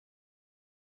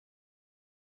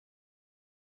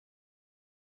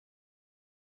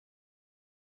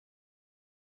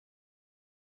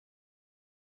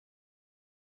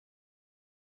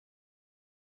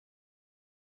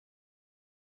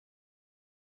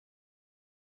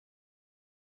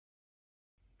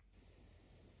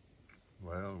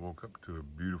Well, I woke up to a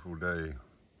beautiful day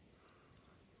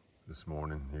this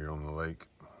morning here on the lake,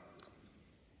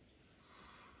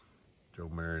 Joe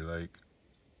Mary Lake,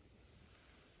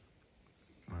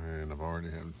 and I've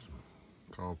already had some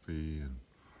coffee and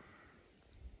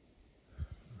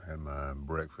had my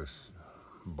breakfast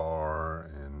bar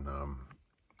and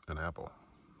an apple.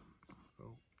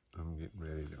 So I'm getting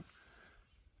ready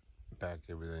to pack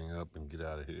everything up and get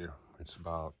out of here. It's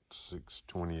about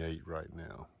 6:28 right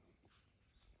now,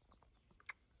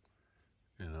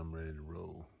 and I'm ready to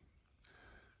roll.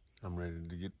 I'm ready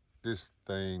to get this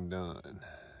thing done.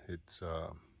 It's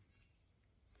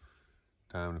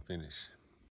time to finish.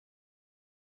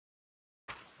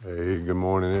 Hey, good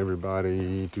morning,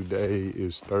 everybody. Today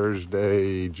is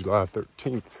Thursday, July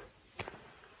 13th,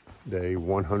 day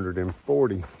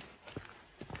 140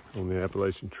 on the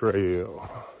Appalachian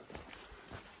Trail.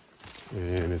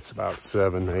 And it's about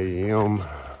 7 a.m.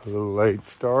 A little late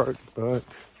start, but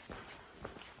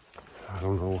I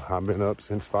don't know. I've been up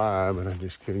since 5 and I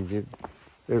just couldn't get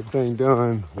everything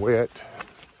done. Wet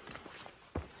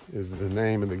is the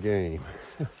name of the game.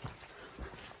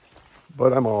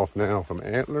 But I'm off now from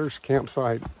Antlers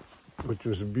Campsite, which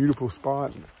was a beautiful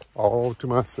spot all to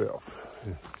myself.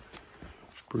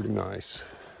 It's pretty nice.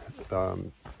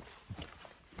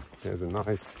 Has a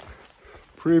nice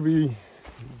privy,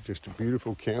 just a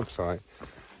beautiful campsite.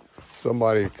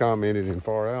 Somebody commented in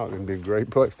Far Out, it'd be a great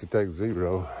place to take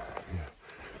zero.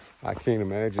 I can't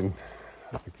imagine.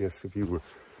 I guess if you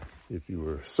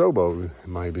were sobo,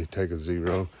 maybe take a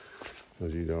zero,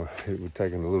 because you know it would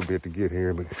take a little bit to get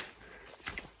here. But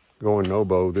going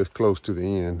nobo this close to the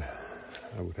end,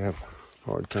 I would have a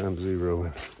hard time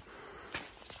zeroing.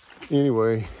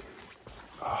 Anyway,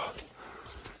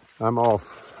 I'm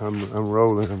off. I'm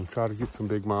rolling. I'm trying to get some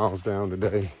big miles down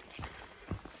today.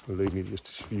 It'll leave me just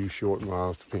a few short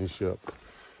miles to finish up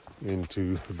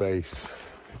into the base,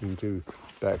 into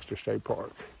Baxter State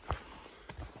Park.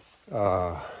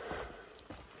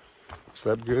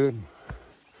 Slept good.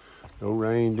 No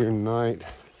rain during the night.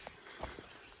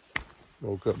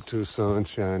 Woke up to the sun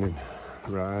shining.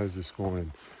 Rise this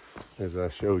morning, as I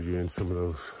showed you in some of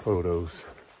those photos.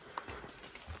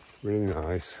 Really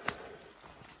nice.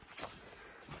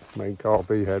 Made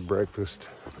coffee, had breakfast.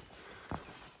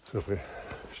 So it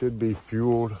should be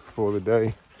fueled for the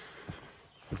day.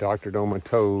 Doctored on my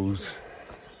toes.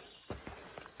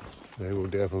 They will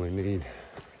definitely need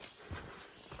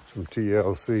some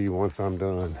TLC once I'm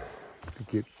done to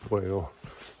get well,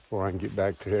 or I can get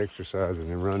back to exercising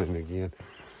and running again.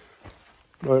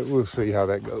 But we'll see how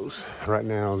that goes. Right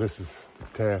now, this is the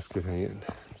task at hand.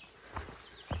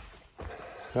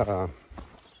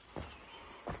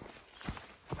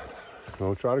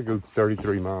 I'll try to go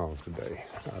 33 miles today.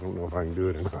 I don't know if I can do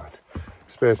it or not,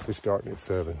 especially starting at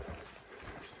 7.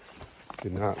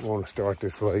 Did not want to start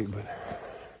this late, but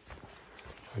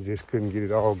I just couldn't get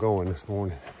it all going this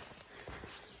morning.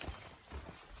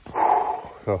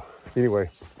 So anyway,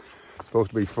 it's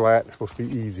supposed to be flat, it's supposed to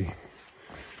be easy.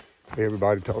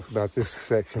 Everybody talks about this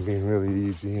section being really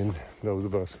easy, and those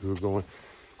of us who are going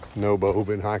nobo,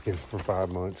 been hiking for 5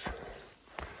 months,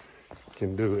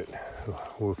 can do it. So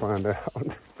we'll find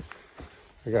out.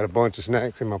 I got a bunch of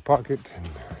snacks in my pocket, and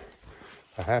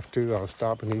I have to. I'll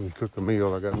stop and even cook a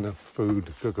meal. I got enough food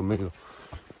to cook a meal.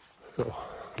 So,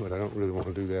 but I don't really want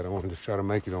to do that. I want to just try to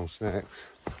make it on snacks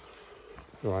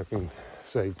so I can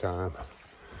save time.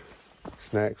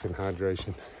 Snacks and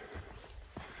hydration.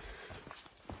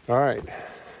 All right.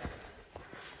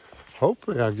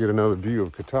 Hopefully I'll get another view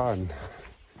of Katahdin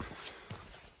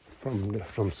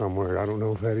from somewhere. I don't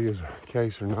know if that is the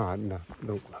case or not. And I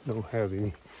don't have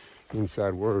any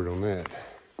inside word on that.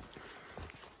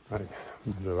 Right.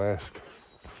 The last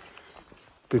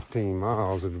 15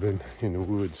 miles have been in the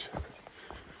woods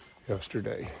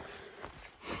yesterday.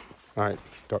 All right,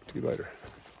 talk to you later.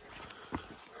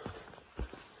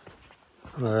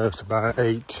 It's about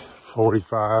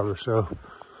 8:45 or so,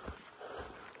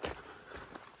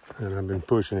 and I've been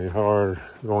pushing it hard,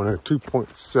 going at a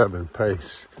 2.7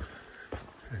 pace.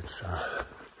 It's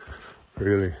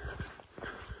really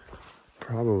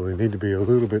probably need to be a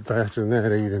little bit faster than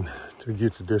that even to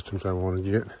get the distance I want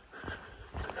to get.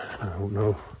 I don't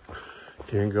know.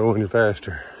 Can't go any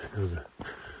faster because the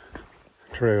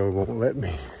trail won't let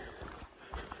me.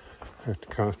 I have to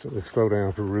constantly slow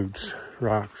down for roots,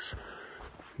 rocks,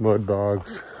 mud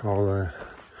bogs, all that.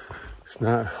 It's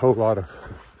not a whole lot of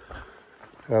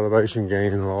elevation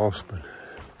gain and loss, but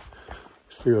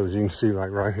still, as you can see,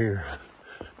 like right here,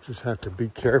 just have to be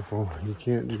careful. You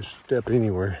can't just step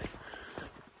anywhere.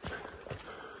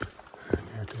 You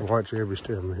have to watch every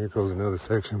step. And here goes another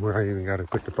section where I even got to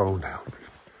put the phone down.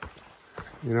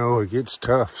 You know, it gets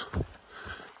tough,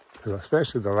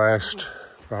 especially the last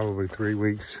probably 3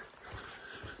 weeks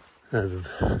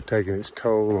have taken its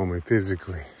toll on me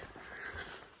physically,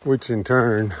 which in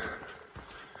turn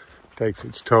takes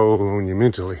its toll on you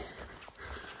mentally.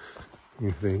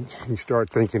 You start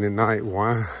thinking at night,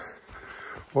 what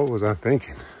was I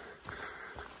thinking?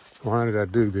 Why did I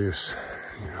do this?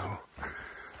 You know.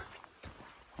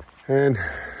 And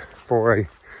for a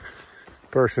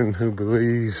person who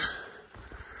believes,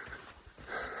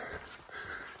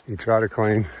 you try to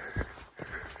claim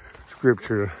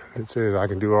scripture that says, I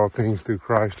can do all things through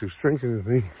Christ who strengthens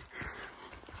me.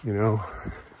 You know,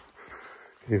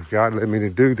 if God led me to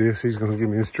do this, he's going to give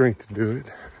me the strength to do it.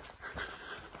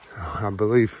 I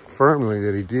believe firmly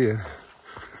that he did.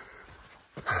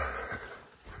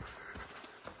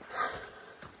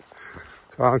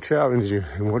 So I'll challenge you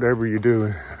in whatever you're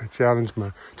doing. I challenge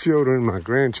my children, my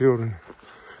grandchildren.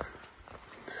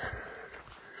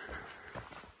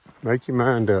 Make your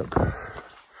mind up.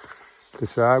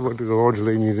 Decide what the Lord's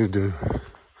leading you to do.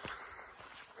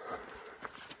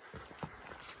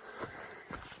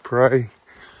 Pray.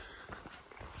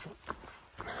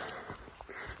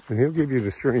 And he'll give you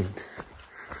the strength.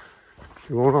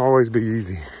 It won't always be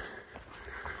easy.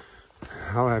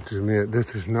 I'll have to admit,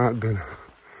 this has not been a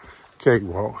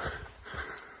cakewalk.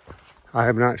 I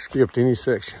have not skipped any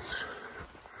sections.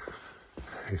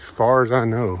 As far as I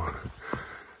know,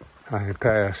 I have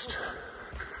passed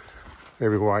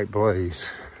every white blaze.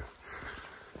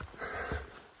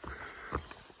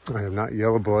 I have not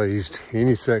yellow blazed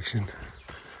any section,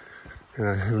 and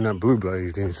I have not blue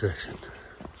blazed any section.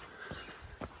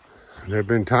 There have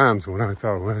been times when I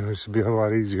thought, well, this would be a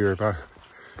lot easier if I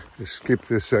just skip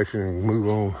this section and move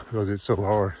on because it's so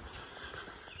hard.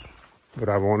 But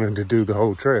I wanted to do the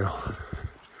whole trail.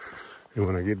 And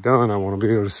when I get done, I want to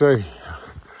be able to say,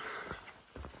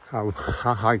 I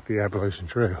hiked the Appalachian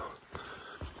Trail.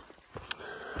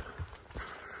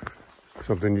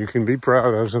 Something you can be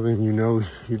proud of, something you know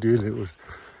you did. It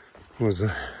was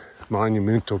a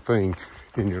monumental thing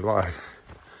in your life.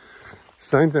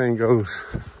 Same thing goes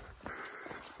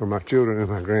for my children and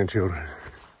my grandchildren.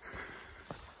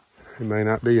 It may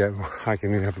not be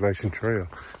hiking the Appalachian Trail.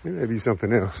 It may be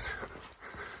something else.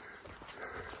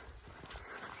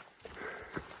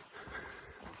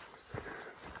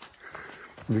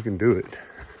 You can do it.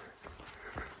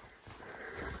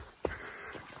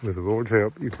 With the Lord's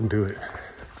help, you can do it.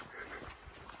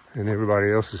 And everybody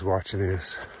else is watching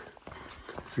this.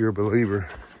 If you're a believer,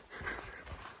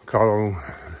 call on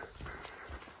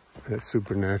that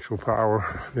supernatural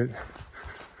power that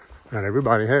not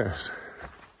everybody has.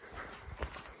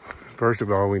 First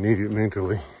of all, we need it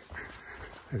mentally,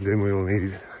 and then we'll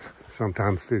need it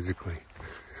sometimes physically.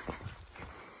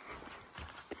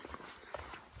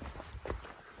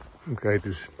 Okay,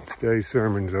 today's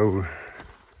sermon's over.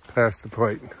 Pass the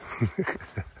plate.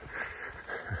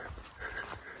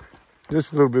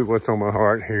 Just a little bit what's on my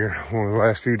heart here. One of the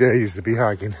last few days to be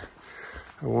hiking.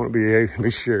 I want to be able to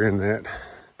be sharing that.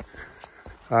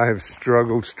 I have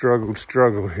struggled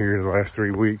here the last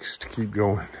 3 weeks to keep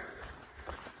going.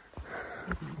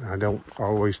 I don't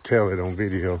always tell it on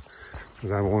video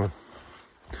because I want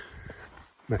to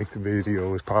make the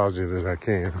video as positive as I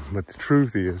can. But the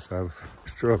truth is I've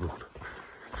struggled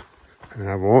and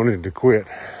I wanted to quit,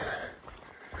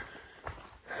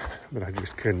 but I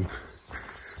just couldn't.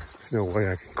 There's no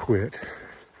way I can quit.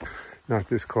 Not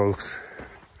this close.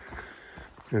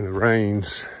 And the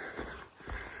rains,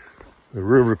 the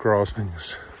river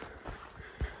crossings,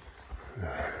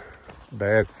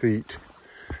 bad feet,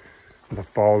 the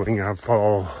falling. I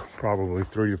fall probably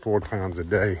 3 to 4 times a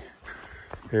day.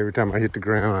 Every time I hit the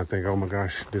ground, I think, oh my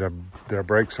gosh, did I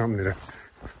break something? Did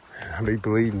I be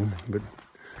bleeding? But,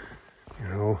 you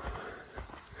know,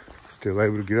 still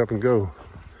able to get up and go.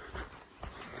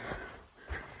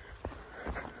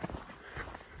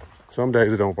 Some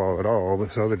days I don't fall at all,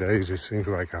 but some other days it seems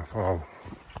like I fall.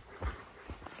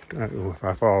 If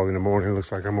I fall in the morning, it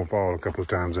looks like I'm gonna fall a couple of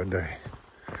times that day.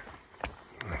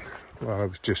 Well, I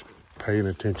was just paying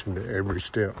attention to every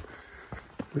step.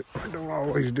 I don't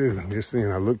always do. Just then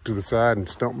I look to the side and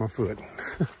stomp my foot.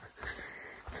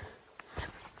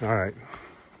 All right,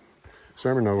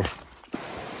 sermon over.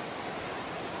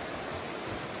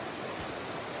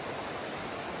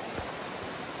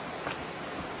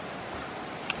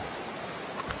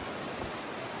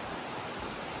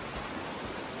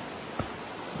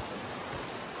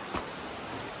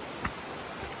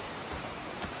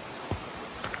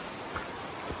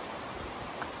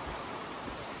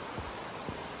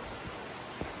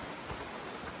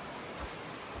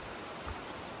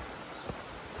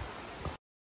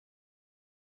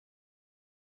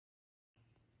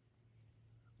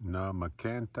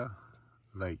 Namakanta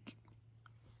Lake.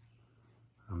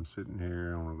 I'm sitting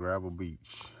here on a gravel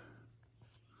beach,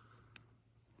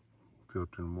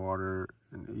 filtering water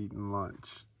and eating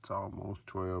lunch. It's almost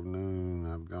 12 noon.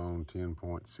 I've gone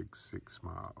 10.66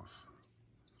 miles.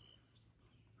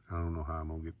 I don't know how I'm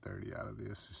gonna get 30 out of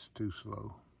this. It's too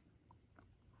slow.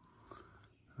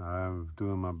 I'm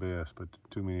doing my best, but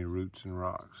too many roots and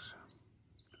rocks.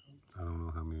 I don't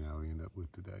know how many I'll end up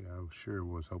with today. I sure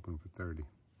was hoping for 30.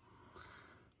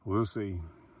 We'll see.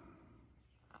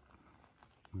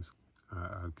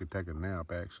 I could take a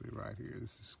nap actually right here.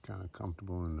 This is kind of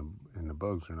comfortable, and the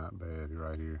bugs are not bad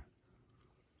right here,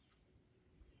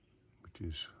 which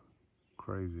is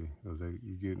crazy because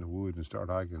you get in the woods and start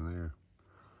hiking, there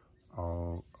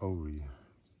all over you.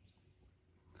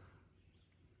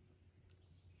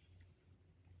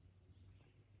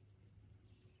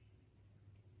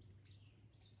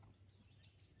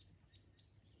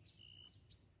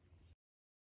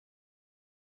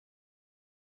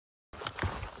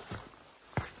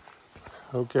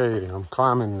 Okay, I'm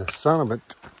climbing the summit,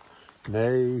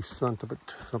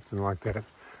 something like that,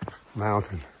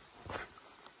 mountain.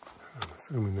 I'm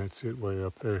assuming that's it way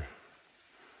up there.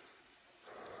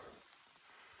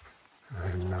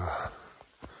 And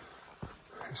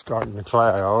it's starting to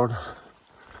cloud.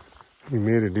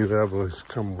 Humidity level has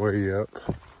come way up.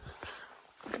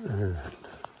 And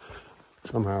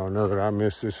somehow or another, I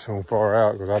missed this so far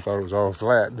out because I thought it was all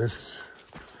flat. This is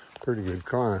a pretty good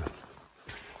climb.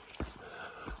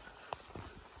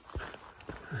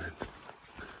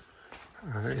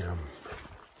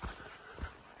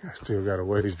 I still got a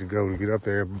ways to go to get up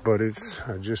there, but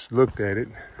I just looked at it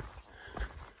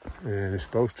and it's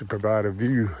supposed to provide a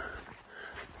view.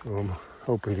 So I'm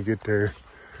hoping to get there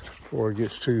before it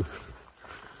gets too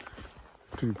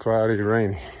cloudy or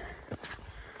rainy.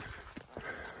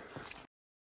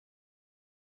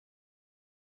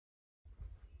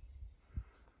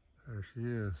 There she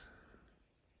is,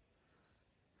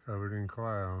 covered in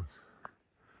clouds.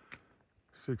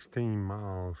 16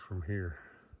 miles from here,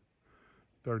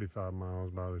 35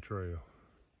 miles by the trail.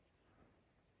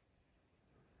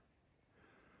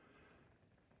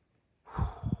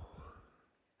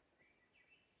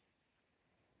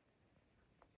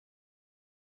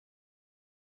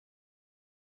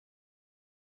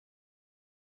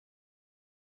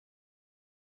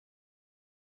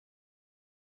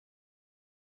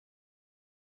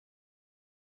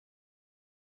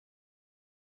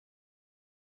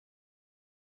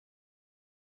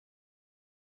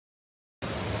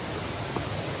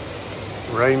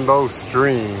 Rainbow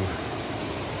Stream.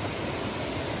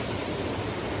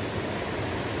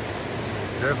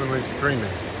 Definitely streaming.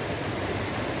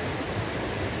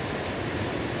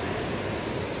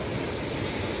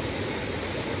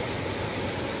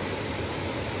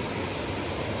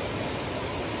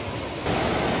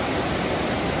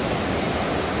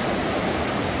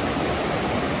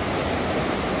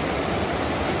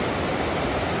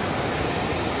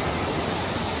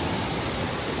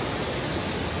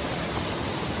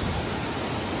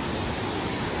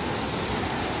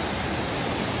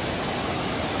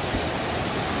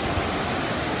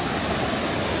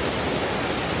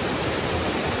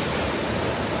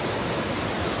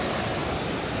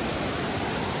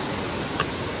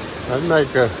 That'd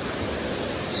make a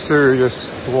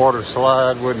serious water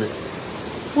slide, wouldn't it?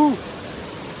 Whew.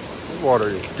 The water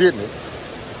is getting it.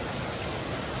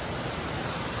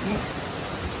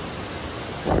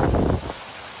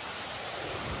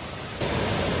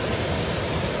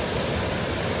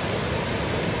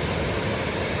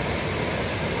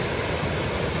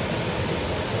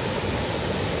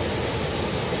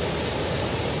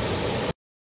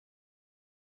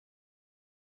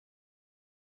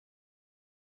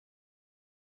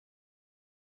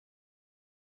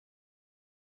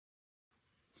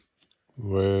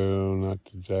 Well, not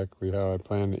exactly how I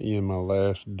plan to end my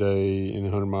last day in the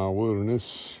 100-mile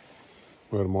wilderness.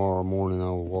 Well, tomorrow morning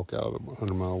I'll walk out of the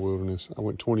 100-mile wilderness. I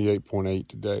went 28.8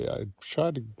 today.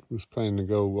 Was planning to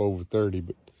go over 30,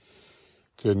 but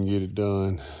couldn't get it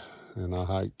done. And I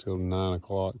hiked till 9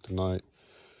 o'clock tonight.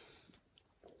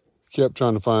 Kept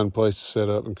trying to find a place to set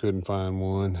up and couldn't find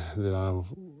one that I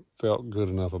felt good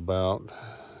enough about.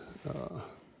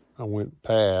 I went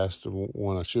past the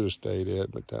one I should have stayed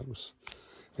at, but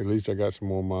at least I got some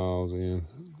more miles in.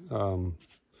 I'm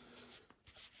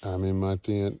in my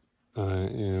tent. I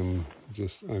am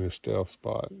just in a stealth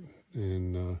spot.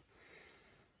 And,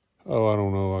 I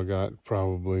don't know. I got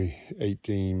probably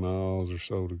 18 miles or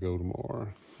so to go tomorrow,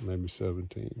 maybe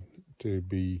 17, to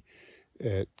be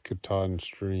at Katahdin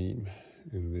Stream.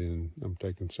 And then I'm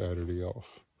taking Saturday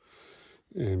off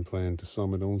and plan to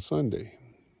summit on Sunday.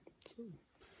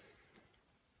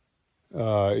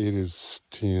 It is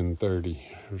 10:30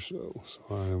 or so, so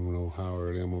I don't know how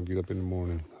early I'm gonna get up in the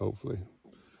morning. Hopefully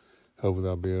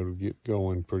I'll be able to get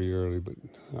going pretty early, but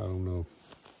I don't know.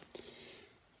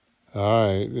 All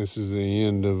right, this is the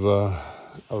end of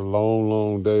a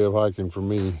long day of hiking for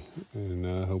me, and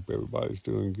I hope everybody's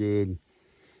doing good.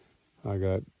 I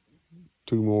got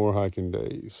 2 more hiking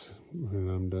days, and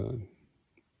I'm done.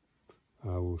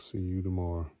 I will see you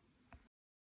tomorrow.